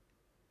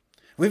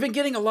We've been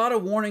getting a lot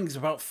of warnings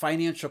about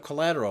financial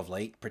collateral of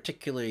late,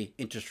 particularly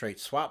interest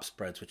rate swap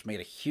spreads, which made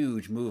a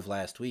huge move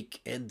last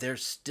week, and they're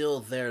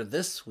still there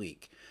this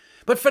week.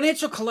 But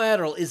financial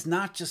collateral is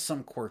not just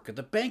some quirk of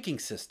the banking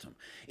system.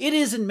 It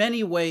is in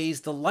many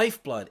ways the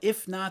lifeblood,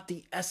 if not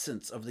the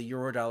essence of the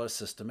Eurodollar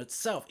system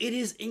itself. It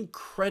is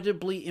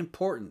incredibly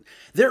important.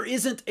 There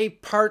isn't a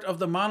part of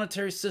the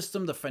monetary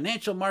system, the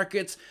financial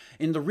markets,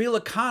 in the real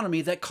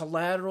economy that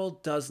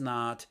collateral does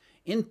not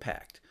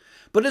impact.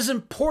 But as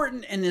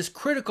important and as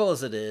critical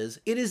as it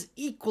is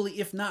equally,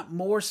 if not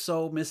more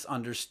so,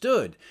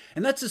 misunderstood.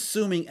 And that's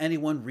assuming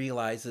anyone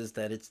realizes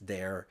that it's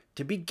there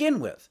to begin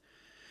with.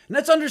 And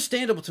that's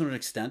understandable to an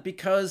extent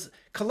because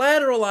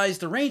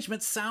collateralized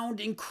arrangements sound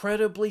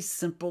incredibly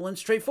simple and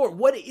straightforward.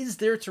 What is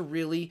there to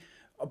really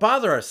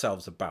bother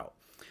ourselves about?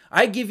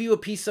 I give you a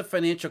piece of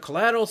financial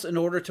collateral in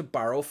order to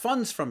borrow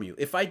funds from you.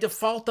 If I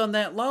default on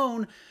that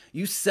loan,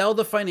 you sell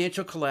the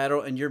financial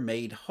collateral and you're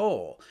made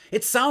whole.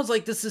 It sounds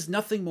like this is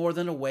nothing more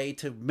than a way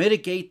to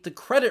mitigate the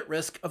credit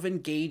risk of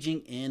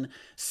engaging in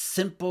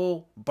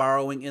simple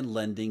borrowing and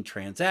lending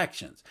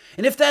transactions.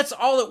 And if that's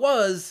all it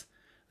was,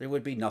 there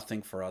would be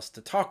nothing for us to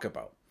talk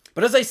about.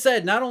 But as I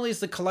said, not only is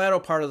the collateral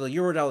part of the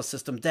Eurodollar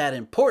system that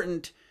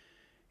important,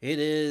 it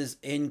is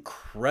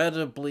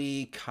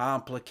incredibly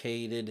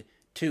complicated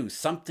too,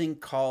 something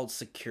called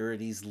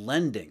securities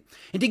lending.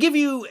 And to give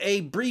you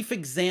a brief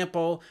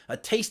example, a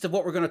taste of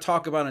what we're going to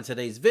talk about in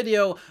today's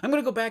video, I'm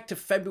going to go back to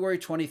February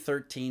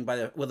 2013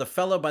 with a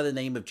fellow by the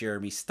name of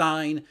Jeremy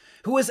Stein,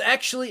 who was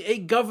actually a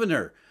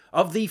governor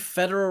of the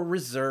Federal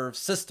Reserve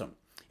System.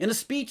 In a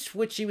speech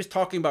which he was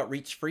talking about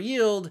reach for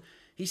yield,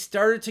 he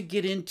started to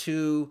get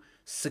into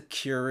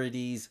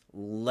securities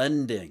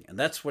lending. And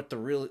that's what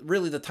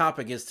really the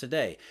topic is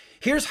today.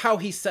 Here's how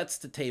he sets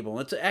the table.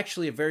 And it's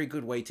actually a very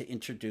good way to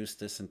introduce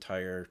this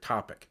entire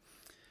topic.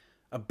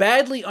 A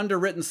badly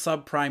underwritten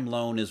subprime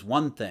loan is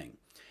one thing.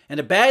 And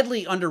a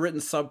badly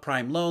underwritten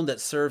subprime loan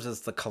that serves as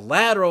the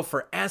collateral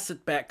for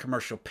asset-backed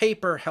commercial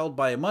paper held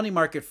by a money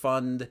market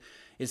fund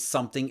is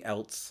something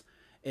else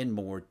and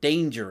more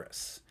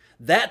dangerous.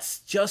 That's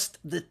just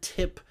the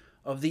tip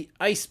of the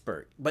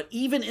iceberg. But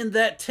even in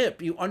that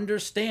tip, you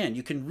understand,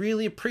 you can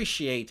really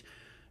appreciate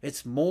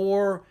it's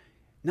more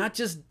not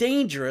just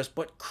dangerous,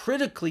 but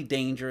critically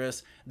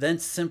dangerous than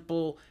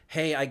simple,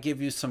 hey, I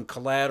give you some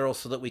collateral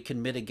so that we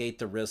can mitigate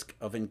the risk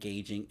of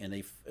engaging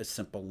in a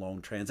simple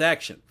loan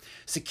transaction.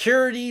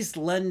 Securities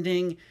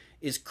lending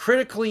is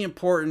critically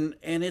important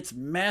and it's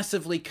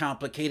massively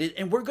complicated,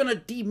 and we're going to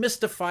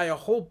demystify a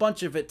whole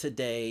bunch of it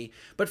today.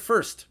 But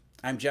first,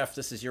 I'm Jeff,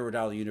 this is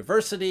Eurodollar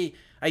University.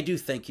 I do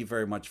thank you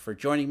very much for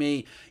joining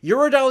me.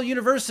 Eurodollar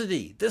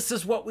University, this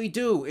is what we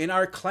do in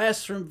our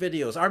classroom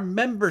videos, our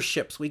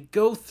memberships. We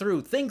go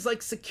through things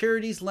like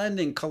securities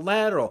lending,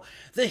 collateral,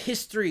 the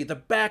history, the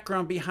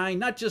background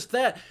behind, not just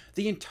that,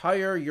 the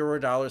entire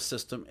Eurodollar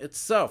system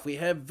itself. We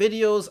have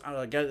videos,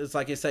 it's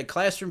like I said,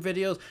 classroom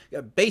videos,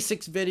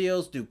 basics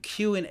videos, do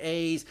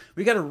Q&As.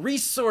 We got a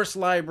resource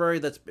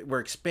library we're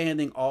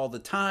expanding all the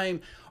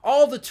time.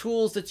 All the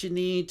tools that you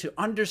need to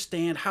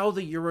understand how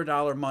the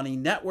Eurodollar money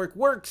network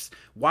works,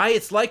 why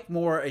it's like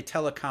more a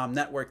telecom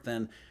network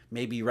than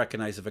maybe you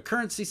recognize of a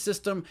currency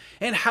system,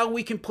 and how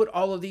we can put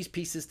all of these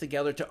pieces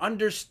together to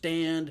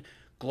understand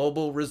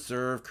global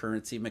reserve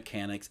currency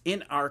mechanics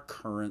in our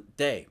current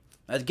day.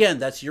 Again,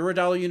 that's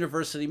Eurodollar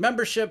University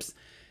memberships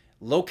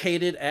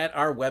located at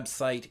our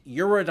website,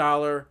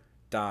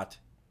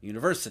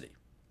 eurodollar.university.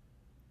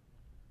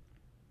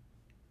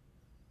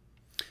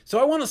 So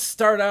I want to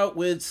start out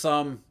with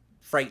some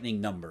frightening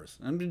numbers.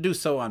 I'm going to do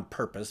so on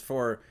purpose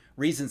for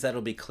reasons that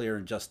will be clear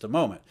in just a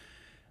moment.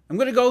 I'm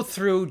going to go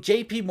through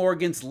JP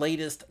Morgan's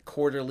latest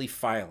quarterly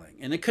filing.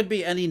 And it could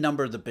be any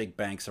number of the big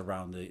banks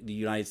around the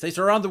United States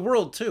or around the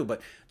world too,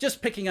 but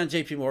just picking on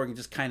JP Morgan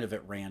just kind of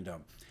at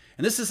random.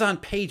 And this is on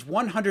page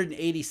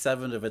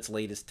 187 of its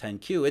latest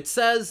 10Q. It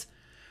says,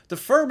 the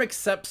firm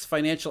accepts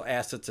financial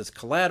assets as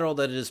collateral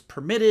that it is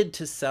permitted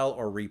to sell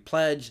or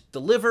repledge,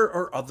 deliver,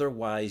 or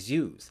otherwise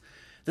use.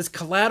 This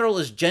collateral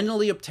is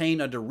generally obtained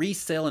under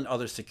resale and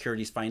other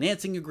securities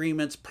financing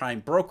agreements, prime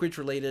brokerage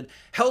related,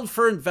 held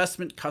for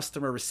investment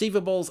customer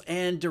receivables,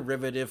 and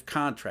derivative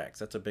contracts.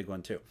 That's a big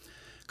one too.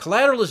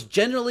 Collateral is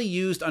generally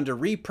used under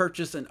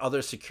repurchase and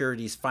other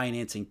securities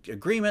financing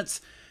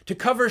agreements to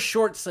cover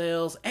short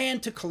sales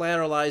and to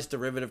collateralize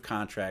derivative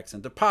contracts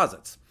and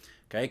deposits.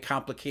 Okay,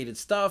 complicated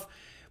stuff.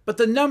 But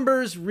the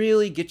numbers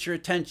really get your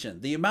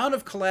attention. The amount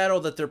of collateral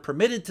that they're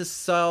permitted to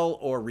sell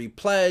or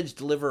repledge,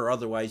 deliver, or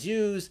otherwise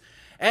use,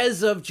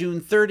 as of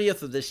June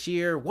 30th of this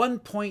year,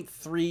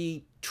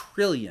 1.3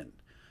 trillion.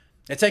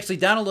 It's actually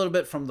down a little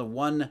bit from the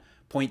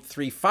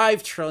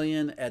 1.35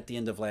 trillion at the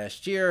end of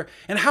last year.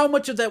 And how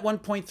much of that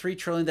 1.3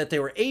 trillion that they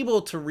were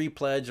able to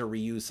repledge or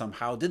reuse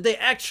somehow did they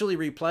actually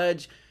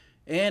repledge?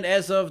 And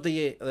as of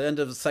the end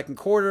of the second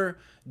quarter,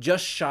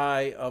 just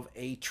shy of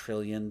 $1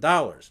 trillion.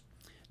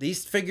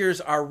 These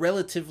figures are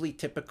relatively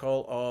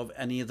typical of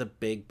any of the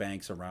big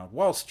banks around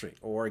Wall Street,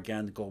 or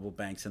again, the global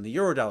banks in the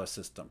Eurodollar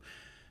system.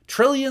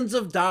 trillions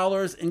of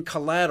dollars in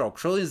collateral,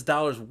 trillions of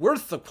dollars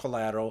worth of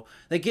collateral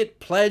that get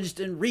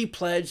pledged and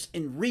repledged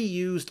and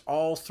reused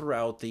all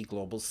throughout the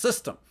global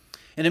system.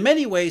 And in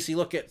many ways,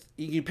 you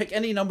can pick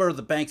any number of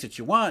the banks that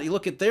you want. You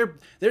look at their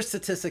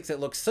statistics that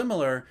look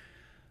similar.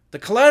 The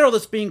collateral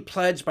that's being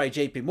pledged by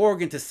JP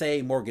Morgan to,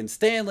 say, Morgan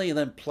Stanley and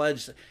then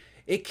pledged,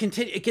 it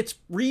gets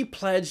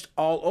repledged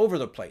all over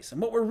the place.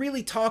 And what we're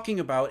really talking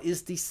about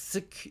is the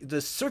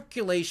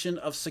circulation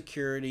of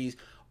securities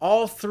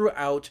all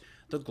throughout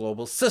the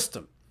global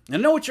system. And I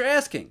know what you're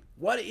asking.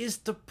 What is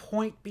the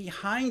point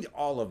behind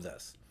all of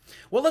this?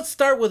 Well, let's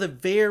start with a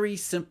very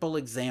simple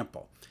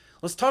example.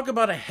 Let's talk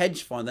about a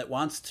hedge fund that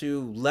wants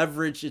to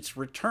leverage its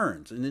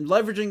returns. And in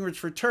leveraging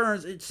its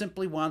returns, it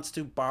simply wants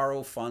to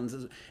borrow funds,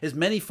 as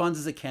many funds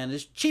as it can,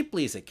 as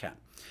cheaply as it can.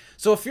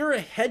 So if you're a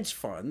hedge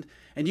fund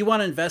and you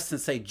want to invest in,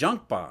 say,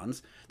 junk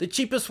bonds, the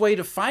cheapest way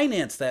to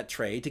finance that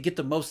trade, to get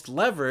the most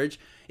leverage,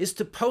 is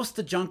to post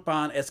the junk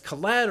bond as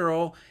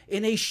collateral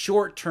in a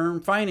short-term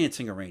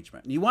financing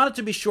arrangement. And you want it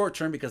to be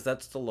short-term because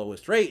that's the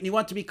lowest rate, and you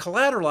want it to be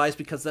collateralized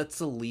because that's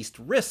the least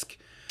risk.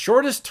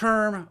 Shortest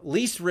term,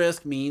 least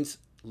risk means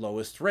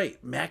lowest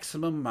rate,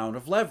 maximum amount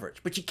of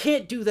leverage. But you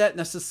can't do that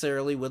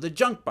necessarily with a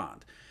junk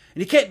bond.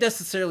 And you can't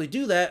necessarily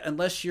do that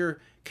unless you're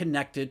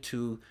connected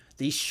to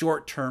these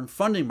short-term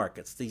funding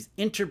markets, these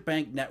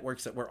interbank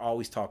networks that we're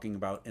always talking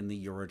about in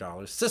the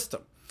Eurodollar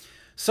system.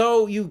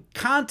 So you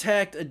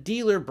contact a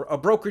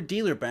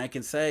broker-dealer bank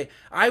and say,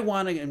 I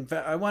want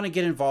to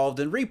get involved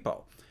in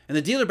repo. And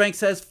the dealer bank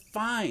says,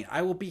 fine,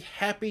 I will be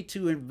happy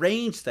to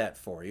arrange that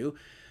for you.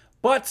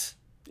 But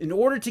in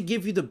order to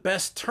give you the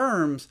best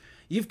terms,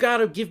 you've got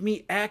to give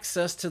me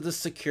access to the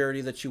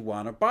security that you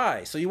want to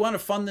buy. So you want to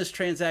fund this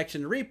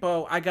transaction in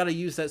repo, I got to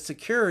use that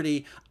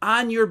security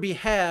on your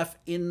behalf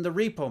in the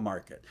repo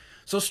market.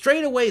 So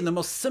straight away, in the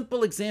most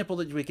simple example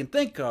that we can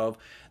think of,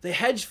 the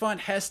hedge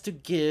fund has to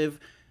give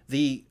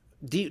the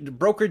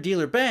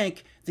broker-dealer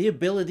bank the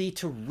ability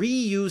to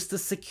reuse the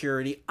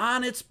security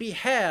on its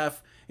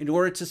behalf in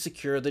order to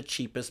secure the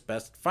cheapest,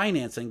 best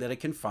financing that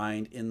it can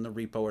find in the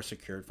repo or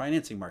secured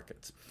financing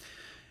markets.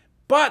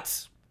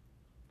 But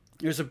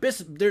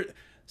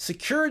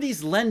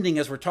securities lending,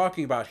 as we're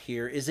talking about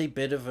here, is a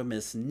bit of a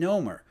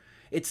misnomer.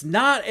 It's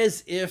not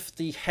as if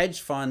the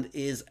hedge fund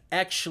is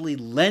actually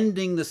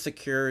lending the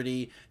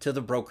security to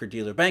the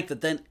broker-dealer bank that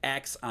then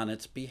acts on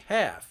its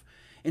behalf.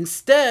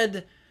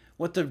 Instead,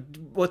 what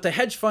the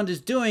hedge fund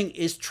is doing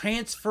is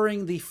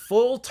transferring the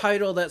full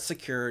title of that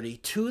security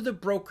to the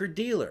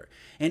broker-dealer.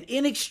 And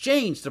in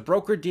exchange, the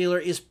broker-dealer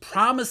is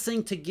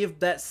promising to give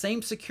that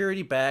same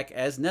security back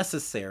as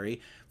necessary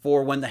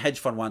for when the hedge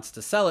fund wants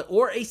to sell it,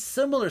 or a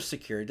similar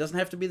security, it doesn't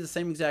have to be the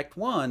same exact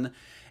one,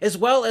 as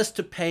well as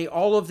to pay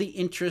all of the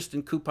interest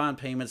and coupon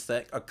payments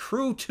that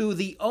accrue to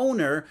the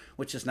owner,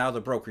 which is now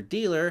the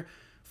broker-dealer,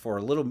 for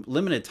a little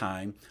limited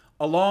time,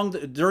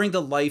 during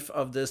the life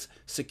of this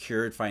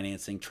secured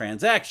financing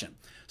transaction.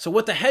 So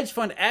what the hedge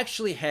fund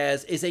actually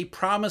has is a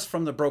promise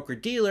from the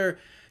broker-dealer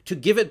to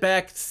give it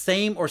back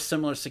same or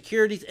similar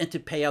securities and to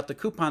pay out the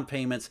coupon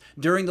payments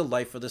during the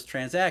life of this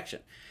transaction.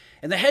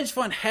 And the hedge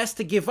fund has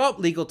to give up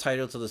legal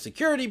title to the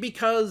security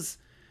because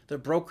the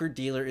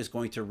broker-dealer is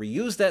going to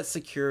reuse that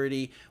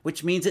security,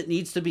 which means it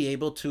needs to be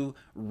able to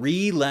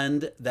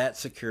re-lend that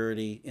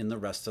security in the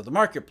rest of the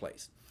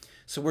marketplace.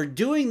 So we're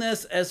doing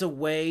this as a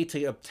way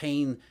to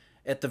obtain,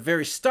 at the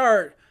very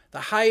start, the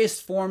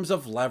highest forms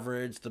of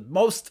leverage,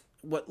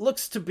 what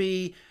looks to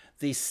be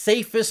the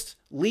safest,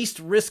 least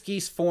risky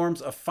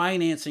forms of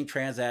financing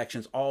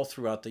transactions all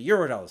throughout the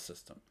Eurodollar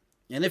system.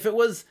 And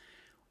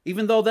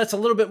even though that's a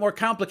little bit more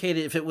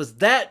complicated, if it was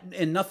that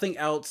and nothing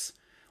else,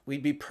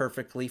 we'd be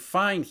perfectly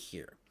fine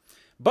here.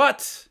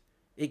 But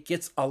it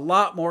gets a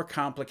lot more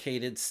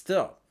complicated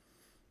still.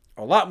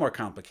 A lot more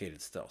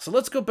complicated still. So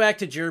let's go back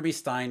to Jeremy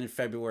Stein in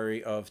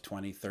February of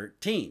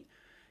 2013.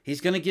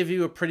 He's going to give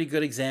you a pretty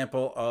good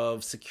example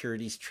of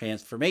securities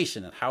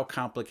transformation and how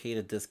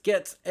complicated this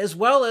gets, as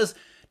well as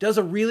does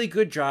a really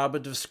good job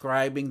of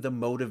describing the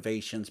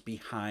motivations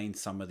behind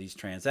some of these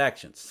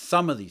transactions.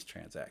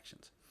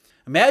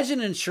 Imagine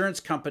an insurance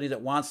company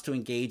that wants to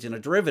engage in a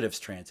derivatives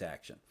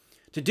transaction.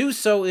 To do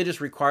so, it is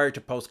required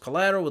to post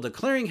collateral with a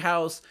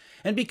clearinghouse,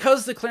 and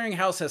because the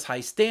clearinghouse has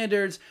high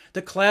standards,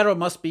 the collateral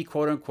must be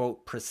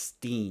quote-unquote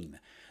pristine.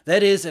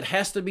 That is, it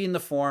has to be in the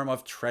form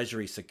of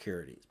treasury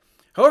securities.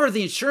 However,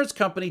 the insurance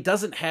company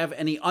doesn't have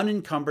any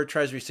unencumbered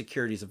treasury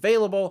securities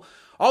available.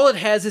 All it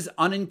has is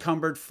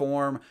unencumbered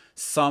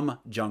some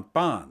junk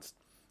bonds.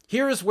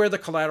 Here is where the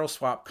collateral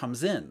swap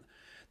comes in.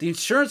 The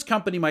insurance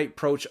company might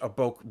approach a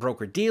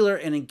broker-dealer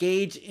and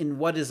engage in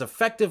what is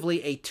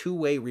effectively a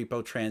two-way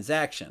repo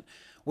transaction,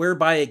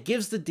 whereby it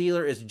gives the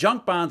dealer its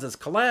junk bonds as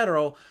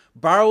collateral,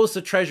 borrows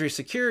the treasury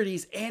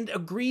securities, and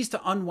agrees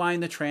to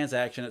unwind the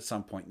transaction at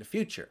some point in the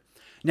future.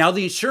 Now,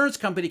 the insurance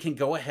company can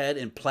go ahead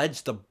and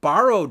pledge the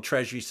borrowed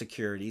treasury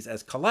securities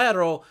as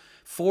collateral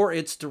for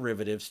its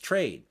derivatives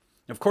trade.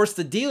 Of course,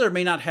 the dealer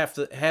may not have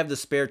to have the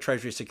spare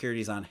treasury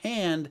securities on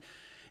hand,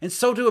 and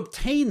so to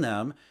obtain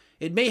them,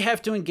 it may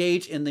have to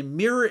engage in the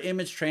mirror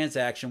image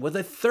transaction with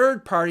a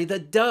third party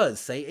that does,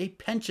 say, a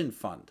pension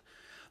fund.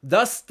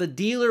 Thus, the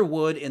dealer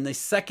would, in the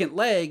second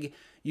leg,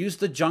 use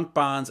the junk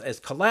bonds as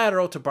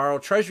collateral to borrow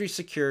Treasury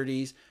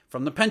securities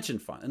from the pension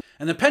fund.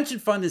 And the pension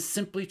fund is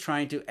simply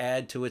trying to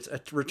add to its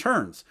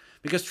returns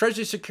because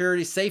Treasury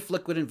securities, safe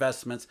liquid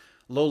investments,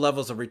 low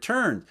levels of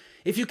return.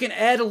 If you can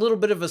add a little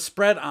bit of a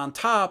spread on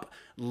top,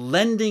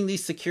 lending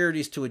these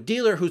securities to a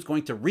dealer who's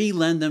going to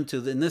re-lend them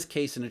to, in this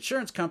case, an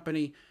insurance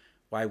company,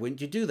 why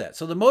wouldn't you do that?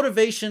 So the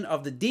motivation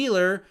of the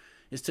dealer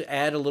is to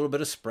add a little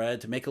bit of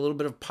spread, to make a little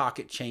bit of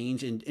pocket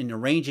change in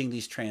arranging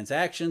these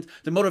transactions.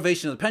 The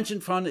motivation of the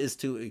pension fund is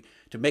to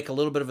make a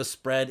little bit of a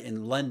spread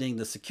in lending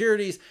the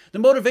securities. The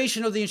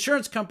motivation of the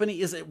insurance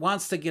company is it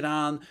wants to get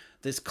on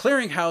this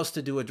clearinghouse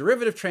to do a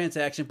derivative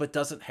transaction, but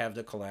doesn't have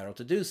the collateral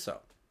to do so.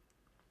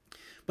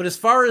 But as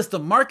far as the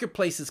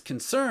marketplace is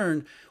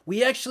concerned,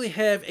 we actually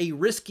have a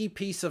risky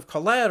piece of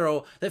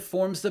collateral that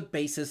forms the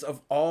basis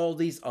of all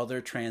these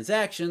other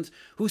transactions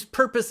whose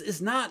purpose is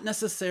not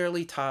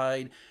necessarily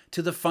tied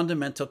to the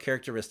fundamental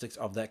characteristics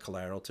of that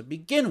collateral to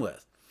begin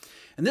with.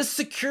 And this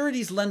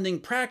securities lending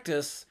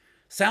practice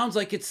sounds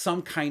like it's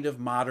some kind of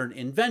modern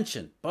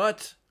invention,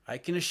 but I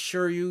can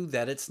assure you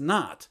that it's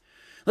not.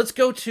 Let's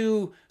go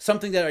to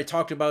something that I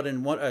talked about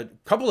in a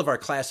couple of our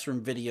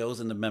classroom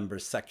videos in the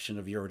members section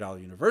of Eurodollar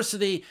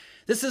University.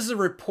 This is a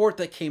report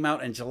that came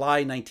out in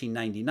July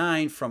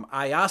 1999 from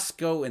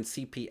IOSCO and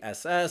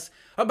CPSS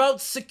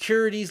about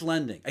securities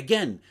lending.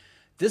 Again,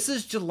 this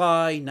is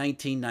July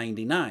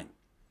 1999.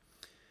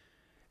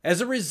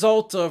 As a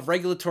result of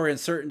regulatory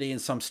uncertainty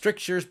and some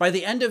strictures, by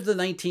the end of the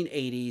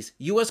 1980s,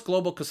 U.S.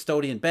 global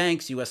custodian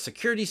banks, U.S.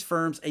 securities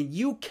firms, and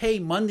U.K.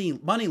 money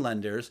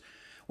lenders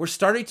were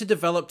starting to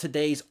develop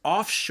today's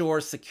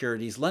offshore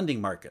securities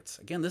lending markets.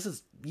 Again, this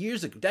is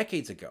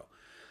decades ago.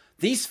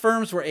 These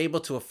firms were able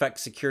to effect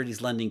securities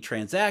lending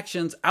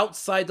transactions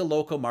outside the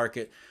local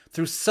market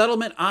through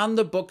settlement on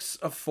the books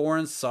of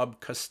foreign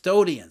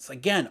sub-custodians.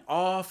 Again,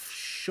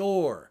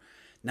 offshore.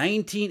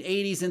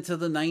 1980s into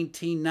the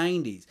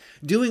 1990s,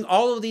 doing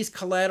all of these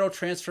collateral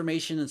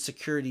transformation and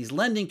securities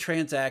lending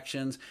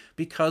transactions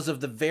because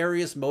of the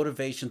various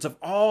motivations of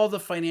all the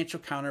financial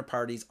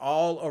counterparties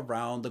all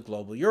around the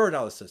global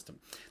Eurodollar system.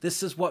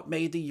 This is what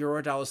made the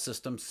Eurodollar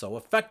system so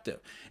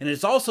effective, and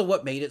it's also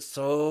what made it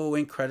so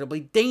incredibly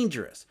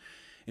dangerous.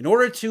 In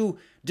order to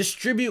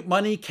distribute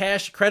money,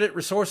 cash, credit,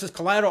 resources,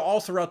 collateral all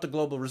throughout the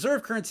global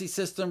reserve currency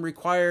system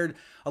required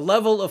a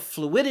level of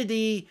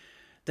fluidity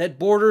that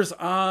borders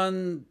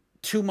on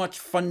too much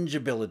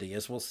fungibility,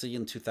 as we'll see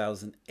in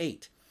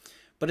 2008.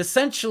 But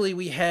essentially,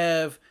 we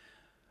have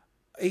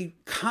a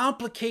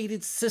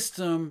complicated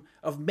system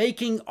of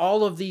making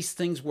all of these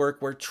things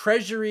work, where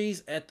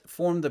treasuries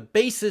form the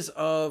basis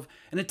of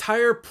an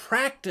entire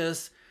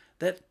practice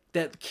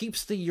that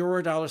keeps the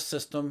Eurodollar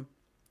system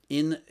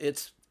in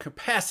its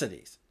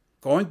capacities.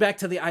 Going back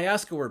to the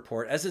IOSCO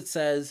report, as it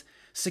says,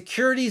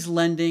 securities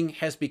lending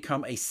has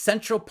become a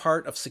central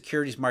part of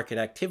securities market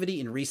activity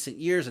in recent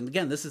years, and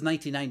again, this is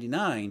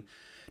 1999,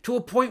 to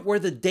a point where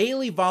the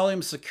daily volume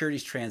of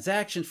securities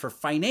transactions for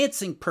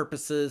financing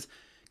purposes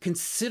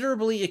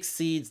considerably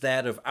exceeds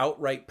that of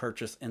outright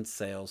purchase and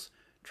sales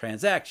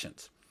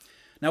transactions.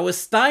 Now, as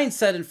Stein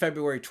said in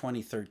February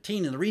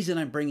 2013, and the reason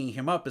I'm bringing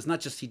him up is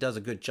not just he does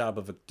a good job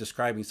of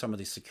describing some of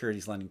these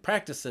securities lending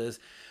practices,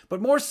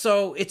 but more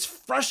so, it's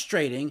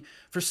frustrating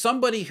for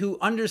somebody who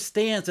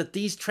understands that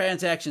these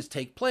transactions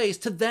take place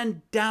to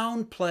then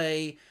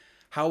downplay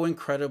how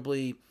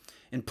incredibly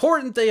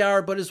important they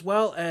are, but as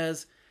well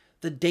as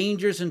the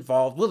dangers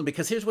involved with them.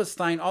 Because here's what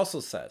Stein also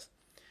says.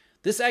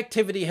 This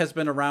activity has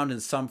been around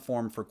in some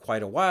form for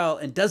quite a while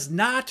and does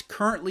not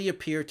currently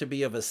appear to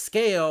be of a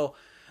scale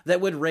that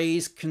would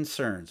raise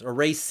concerns or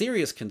raise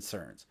serious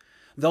concerns,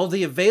 though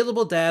the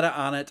available data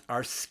on it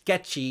are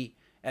sketchy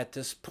at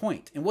this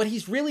point. And what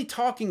he's really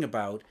talking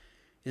about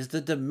is the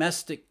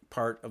domestic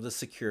part of the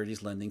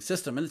securities lending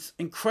system. And it's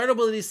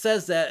incredible that he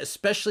says that,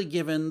 especially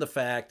given the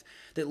fact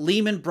that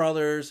Lehman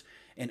Brothers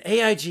and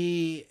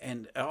AIG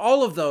and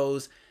all of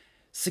those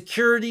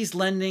securities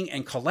lending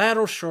and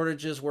collateral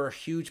shortages were a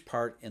huge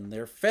part in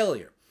their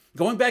failure.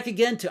 Going back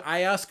again to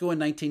IOSCO in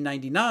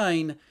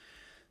 1999,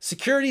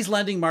 securities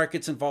lending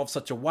markets involve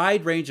such a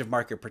wide range of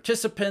market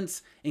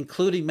participants,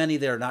 including many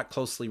that are not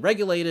closely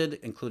regulated,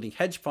 including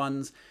hedge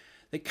funds,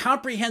 that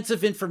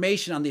comprehensive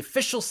information on the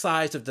official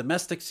size of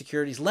domestic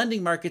securities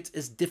lending markets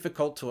is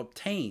difficult to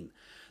obtain.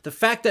 The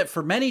fact that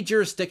for many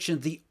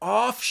jurisdictions, the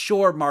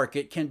offshore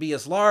market can be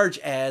as large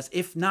as,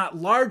 if not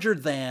larger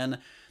than,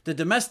 the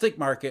domestic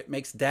market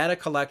makes data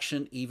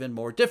collection even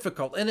more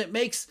difficult. And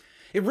it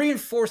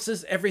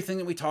reinforces everything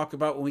that we talk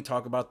about when we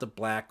talk about the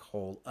black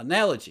hole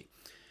analogy.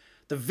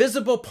 The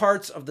visible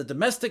parts of the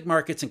domestic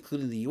markets,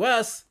 including the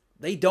U.S.,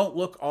 they don't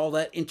look all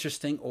that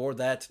interesting or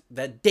that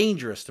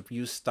dangerous, to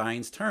use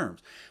Stein's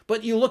terms.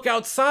 But you look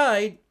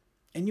outside,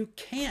 and you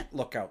can't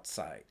look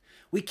outside.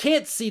 We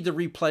can't see the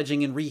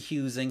repledging and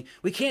rehusing.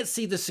 We can't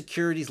see the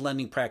securities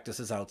lending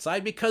practices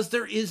outside because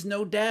there is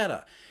no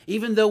data.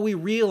 Even though we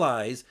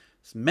realize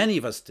many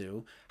of us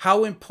do,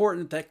 how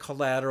important that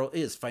collateral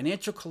is.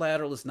 Financial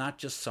collateral is not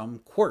just some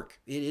quirk.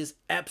 It is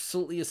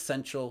absolutely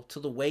essential to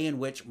the way in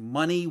which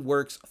money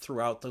works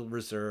throughout the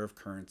reserve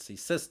currency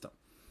system.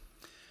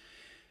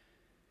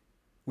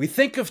 We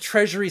think of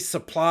Treasury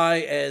supply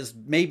as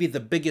maybe the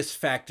biggest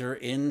factor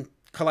in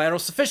collateral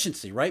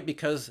sufficiency, right?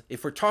 Because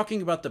if we're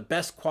talking about the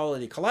best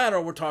quality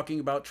collateral, we're talking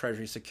about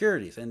Treasury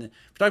securities. And if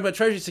we're talking about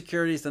Treasury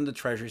securities, then the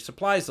Treasury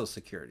supplies those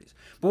securities.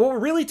 But what we're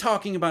really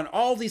talking about in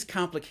all these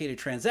complicated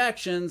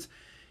transactions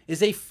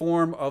is a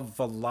form of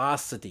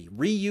velocity,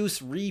 reuse,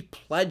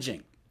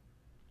 repledging.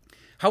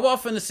 How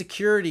often a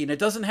security, and it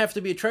doesn't have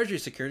to be a Treasury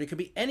security, it could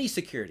be any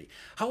security,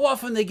 how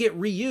often they get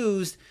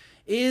reused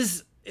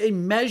is a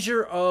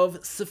measure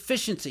of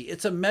sufficiency.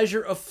 It's a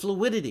measure of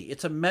fluidity.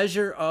 It's a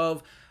measure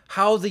of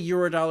how the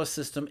Eurodollar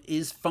system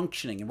is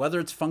functioning and whether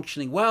it's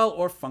functioning well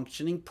or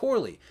functioning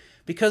poorly.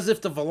 Because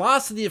if the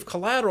velocity of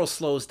collateral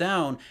slows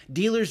down,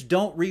 dealers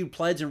don't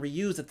repledge and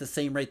reuse at the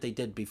same rate they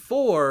did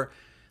before,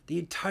 the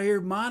entire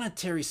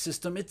monetary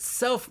system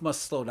itself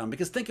must slow down.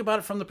 Because think about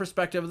it from the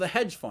perspective of the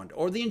hedge fund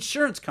or the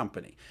insurance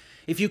company.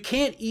 If you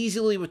can't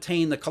easily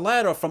obtain the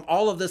collateral from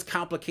all this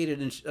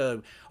complicated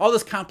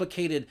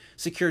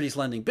securities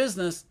lending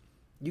business,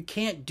 you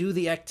can't do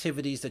the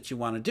activities that you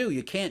want to do.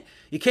 You can't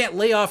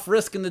lay off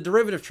risk in the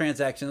derivative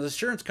transaction the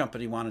insurance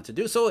company wanted to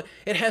do. So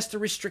it has to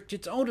restrict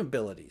its own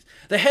abilities.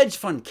 The hedge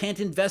fund can't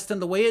invest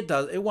in the way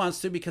it wants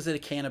to because it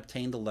can't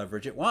obtain the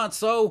leverage it wants.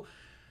 So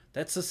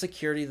that's a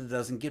security that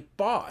doesn't get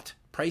bought.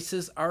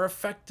 Prices are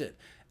affected.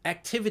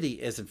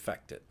 Activity is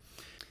affected.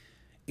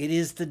 It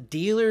is the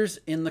dealers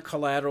in the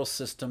collateral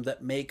system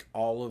that make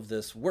all of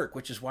this work,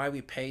 which is why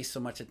we pay so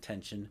much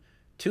attention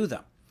to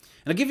them.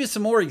 And I'll give you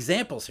some more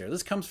examples here.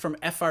 This comes from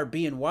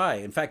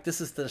FRBNY. In fact,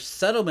 this is the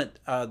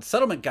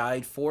settlement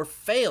guide for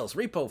fails,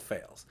 repo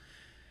fails.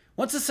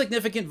 Once a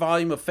significant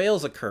volume of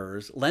fails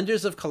occurs,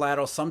 lenders of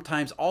collateral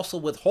sometimes also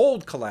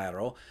withhold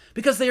collateral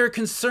because they are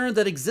concerned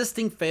that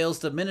existing fails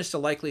diminish the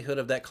likelihood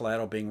of that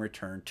collateral being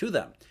returned to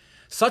them.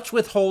 Such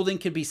withholding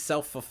can be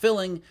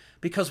self-fulfilling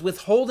because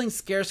withholding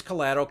scarce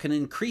collateral can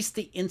increase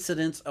the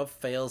incidence of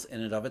fails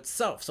in and of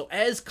itself. So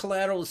as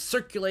collateral is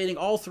circulating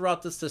all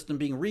throughout the system,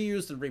 being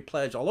reused and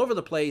repledged all over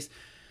the place,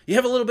 you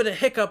have a little bit of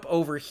hiccup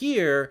over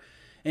here,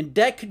 and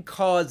that could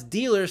cause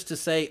dealers to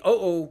say,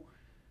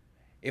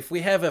 if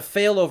we have a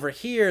fail over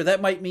here,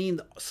 that might mean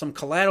some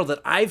collateral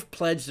that I've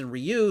pledged and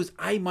reused,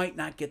 I might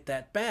not get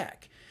that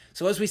back.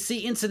 So as we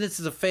see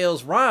incidences of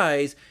fails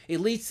rise, it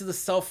leads to the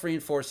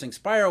self-reinforcing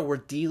spiral where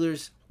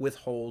dealers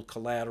withhold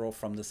collateral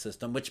from the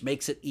system, which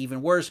makes it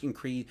even worse,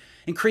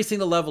 increasing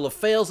the level of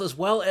fails as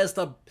well as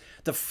the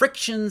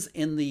frictions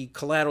in the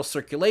collateral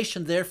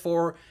circulation,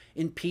 therefore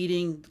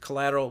impeding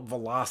collateral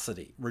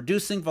velocity,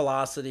 reducing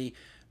velocity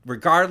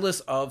regardless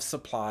of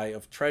supply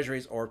of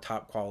treasuries or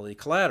top quality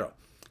collateral.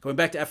 Going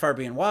back to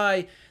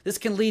FRBNY, this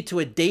can lead to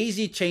a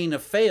daisy chain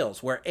of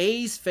fails, where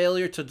A's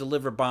failure to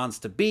deliver bonds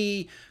to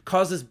B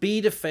causes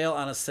B to fail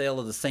on a sale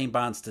of the same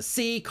bonds to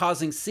C,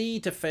 causing C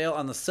to fail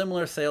on the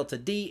similar sale to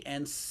D,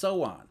 and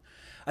so on.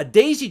 A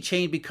daisy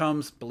chain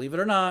becomes, believe it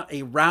or not,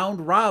 a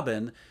round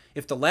robin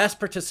if the last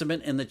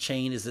participant in the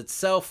chain is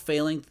itself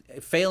failing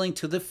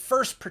to the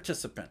first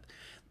participant.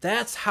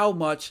 That's how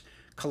much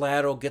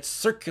collateral gets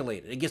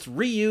circulated. It gets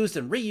reused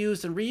and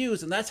reused and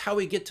reused, and that's how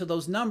we get to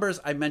those numbers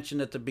I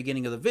mentioned at the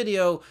beginning of the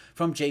video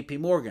from JP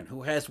Morgan,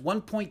 who has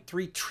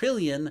 1.3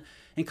 trillion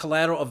in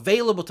collateral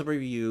available to be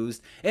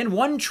reused and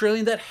 1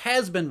 trillion that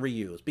has been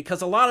reused,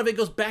 because a lot of it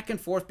goes back and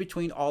forth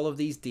between all of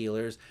these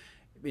dealers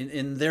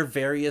in their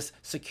various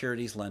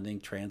securities lending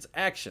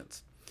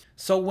transactions.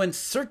 So when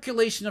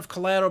circulation of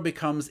collateral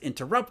becomes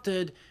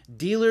interrupted,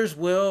 dealers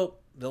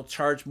they'll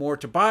charge more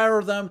to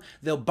borrow them.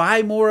 They'll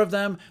buy more of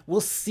them. We'll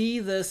see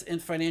this in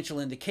financial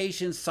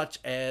indications such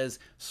as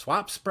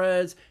swap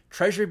spreads,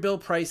 treasury bill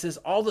prices,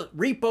 all the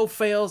repo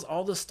fails,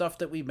 all the stuff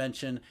that we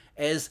mentioned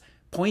as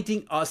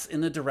pointing us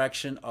in the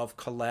direction of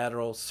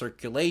collateral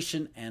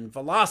circulation and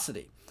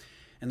velocity.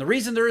 And the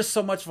reason there is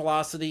so much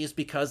velocity is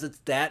because it's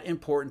that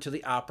important to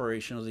the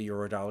operation of the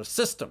Eurodollar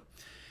system.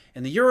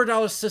 And the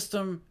Eurodollar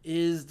system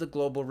is the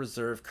global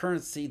reserve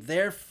currency.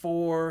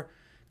 Therefore,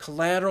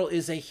 collateral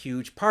is a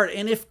huge part.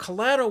 And if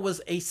collateral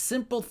was a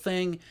simple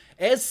thing,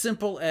 as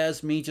simple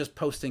as me just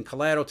posting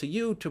collateral to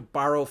you to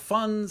borrow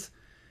funds,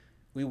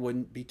 we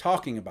wouldn't be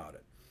talking about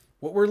it.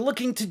 What we're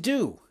looking to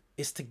do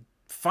is to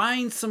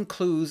find some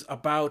clues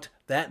about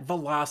that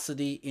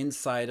velocity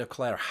inside of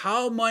collateral.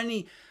 How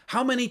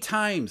many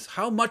times,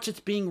 how much it's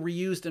being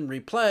reused and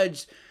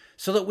repledged,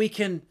 so that we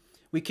can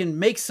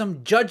make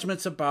some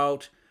judgments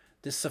about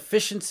the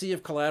sufficiency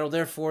of collateral,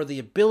 therefore the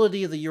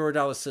ability of the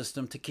Eurodollar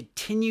system to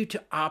continue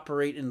to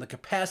operate in the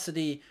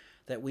capacity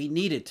that we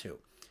need it to.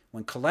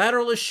 When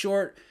collateral is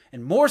short,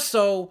 and more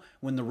so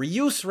when the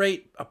reuse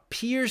rate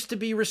appears to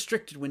be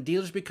restricted, when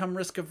dealers become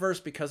risk averse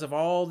because of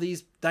all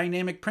these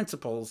dynamic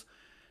principles,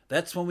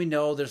 that's when we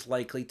know there's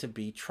likely to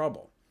be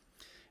trouble.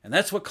 And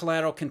that's what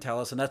collateral can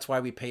tell us, and that's why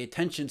we pay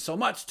attention so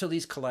much to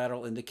these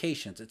collateral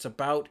indications. It's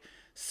about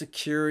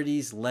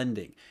securities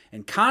lending.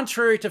 And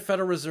contrary to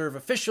Federal Reserve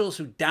officials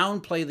who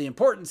downplay the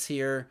importance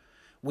here,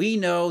 we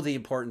know the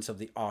importance of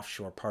the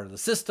offshore part of the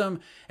system,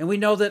 and we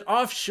know that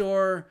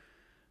offshore,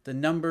 the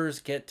numbers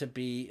get to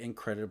be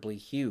incredibly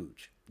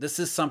huge. This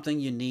is something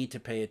you need to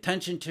pay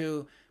attention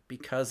to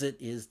because it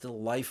is the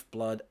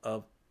lifeblood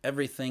of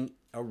everything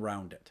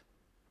around it.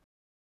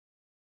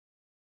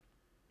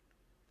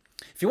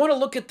 If you want to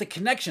look at the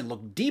connection,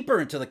 look deeper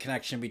into the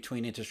connection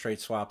between interest rate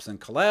swaps and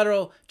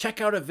collateral,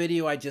 check out a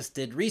video I just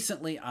did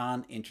recently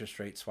on interest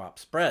rate swap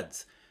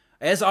spreads.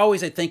 As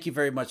always, I thank you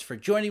very much for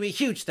joining me.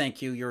 Huge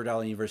thank you,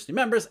 Eurodollar University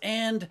members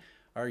and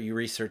our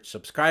UResearch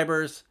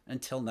subscribers.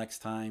 Until next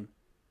time,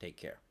 take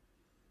care.